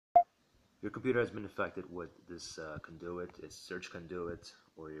Your computer has been infected with this Conduit. It's Search Conduit,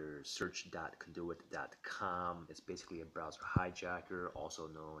 or your search.conduit.com. It's basically a browser hijacker, also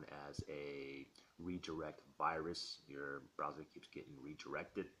known as a redirect virus. Your browser keeps getting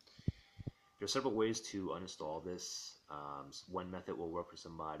redirected. There are several ways to uninstall this. One method will work for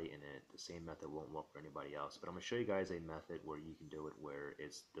somebody, and the same method won't work for anybody else. But I'm going to show you guys a method where you can do it where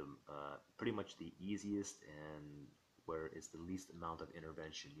it's pretty much the easiest and where it's the least amount of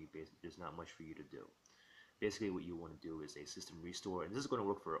intervention. There's not much for you to do. Basically, what you want to do is a system restore, and this is going to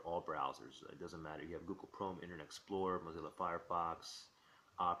work for all browsers. It doesn't matter if you have Google Chrome, Internet Explorer, Mozilla Firefox,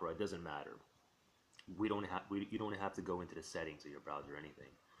 Opera. It doesn't matter. You don't have to go into the settings of your browser or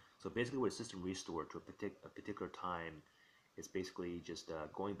anything. So basically, with a system restore to a particular time, it's basically just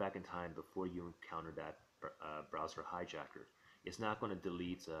going back in time before you encounter that browser hijacker. It's not going to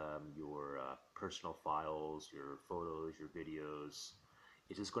delete your personal files, your photos, your videos.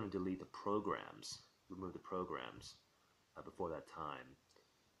 It's just going to delete the programs, remove the programs before that time.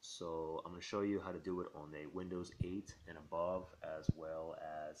 So I'm going to show you how to do it on a Windows 8 and above, as well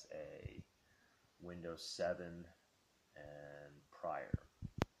as a Windows 7 and prior.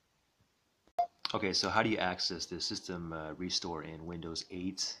 Okay, so how do you access the system restore in Windows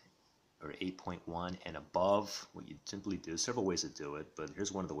 8 or 8.1 and above? What you simply do, several ways to do it, but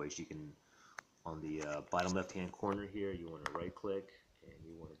here's one of the ways. You can, on the bottom left hand corner here, you want to right click and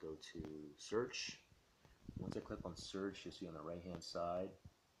you want to go to search. Once I click on search, you'll see on the right hand side,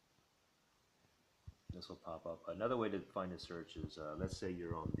 this will pop up. Another way to find the search is, let's say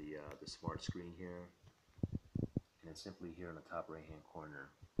you're on the smart screen here, and it's simply here in the top right hand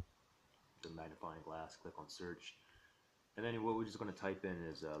corner, the magnifying glass, click on search, and then what we're just going to type in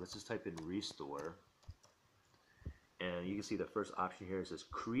is, let's just type in restore, and you can see the first option here says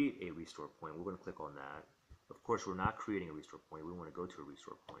create a restore point. We're going to click on that. Of course, we're not creating a restore point. We want to go to a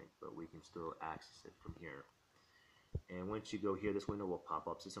restore point, but we can still access it from here. And once you go here, this window will pop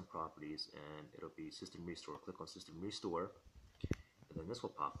up, System Properties, and it'll be System Restore. Click on System Restore, and then this will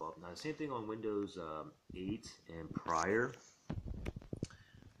pop up. Now, the same thing on Windows 8 and prior.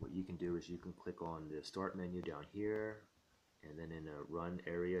 What you can do is you can click on the Start menu down here, and then in a Run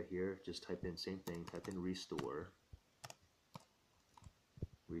area here, just type in, same thing, type in Restore,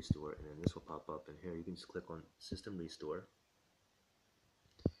 and then this will pop up, and here you can just click on System Restore,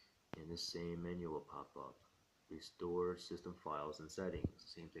 and this same menu will pop up. Restore System Files and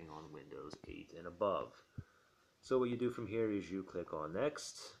Settings. Same thing on Windows 8 and above. So what you do from here is you click on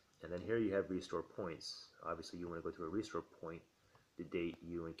Next, and then here you have Restore Points. Obviously you want to go to a restore point the date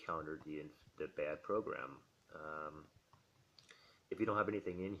you encountered the bad program. If you don't have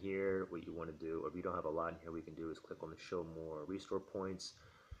anything in here, what you want to do, or if you don't have a lot in here, what you can do is click on the Show More Restore Points,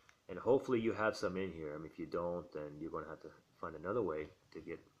 and hopefully you have some in here. I mean, if you don't, then you're going to have to find another way to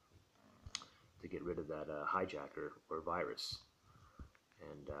get rid of that hijacker or virus.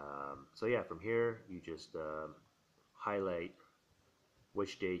 And so yeah, from here you just highlight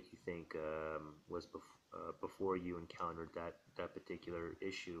which date you think was before you encountered that particular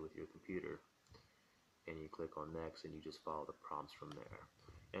issue with your computer, and you click on Next, and you just follow the prompts from there.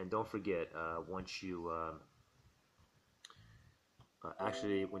 And don't forget, once you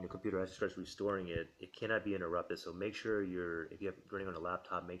actually, when your computer actually starts restoring it, it cannot be interrupted. So make sure if you're running on a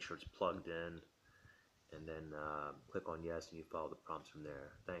laptop, make sure it's plugged in, and then click on Yes, and you follow the prompts from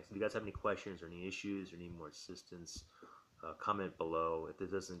there. Thanks. If you guys have any questions or any issues or need more assistance, comment below. If this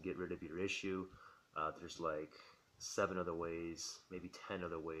doesn't get rid of your issue, there's like 7 other ways, maybe 10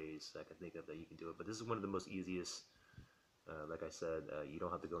 other ways I can think of that you can do it. But this is one of the most easiest. Like I said, you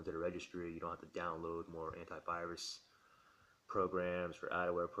don't have to go into the registry. You don't have to download more antivirus programs or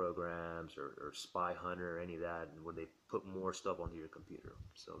adware programs or Spy Hunter or any of that, and where they put more stuff onto your computer.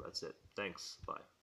 So that's it. Thanks. Bye.